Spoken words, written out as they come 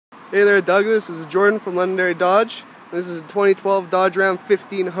Hey there, Douglas. This is Jordan from Legendary Dodge. This is a 2012 Dodge Ram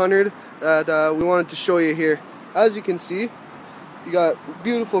 1500 that we wanted to show you here. As you can see, you got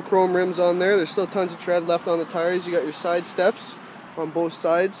beautiful chrome rims on there. There's still tons of tread left on the tires. You got your side steps on both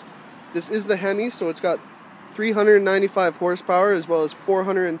sides. This is the Hemi, so it's got 395 horsepower as well as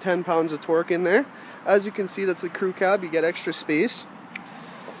 410 pounds of torque in there. As you can see, that's the crew cab. You get extra space.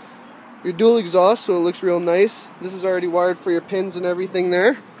 Your dual exhaust, so it looks real nice. This is already wired for your pins and everything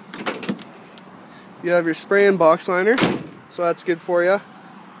there. You have your spray and box liner, so that's good for you.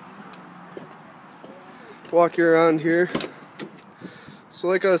 Walk you around here. So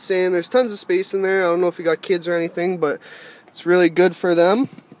like I was saying, there's tons of space in there. I don't know if you got kids or anything, but it's really good for them.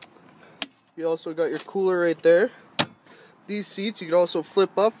 You also got your cooler right there. These seats you could also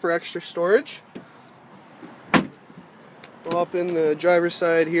flip up for extra storage. Go up in the driver's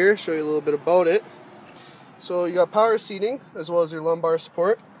side here, show you a little bit about it. So you got power seating as well as your lumbar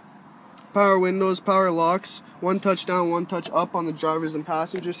support. Power windows, power locks, one touch down, one touch up on the driver's and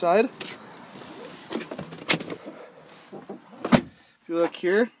passenger side. If you look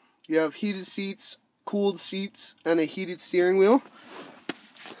here, you have heated seats, cooled seats, and a heated steering wheel.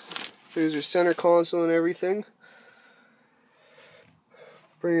 There's your center console and everything.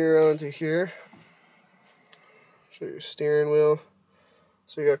 Bring it around to here. Show your steering wheel.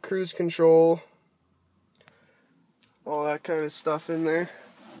 So you got cruise control, all that kind of stuff in there.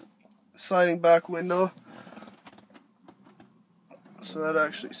 Sliding back window, so that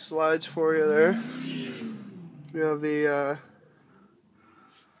actually slides for you there. You have a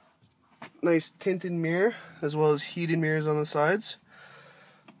nice tinted mirror as well as heated mirrors on the sides.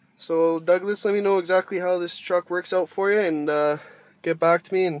 So Douglas, let me know exactly how this truck works out for you and get back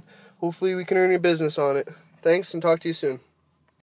to me, and hopefully we can earn your business on it. Thanks, and talk to you soon.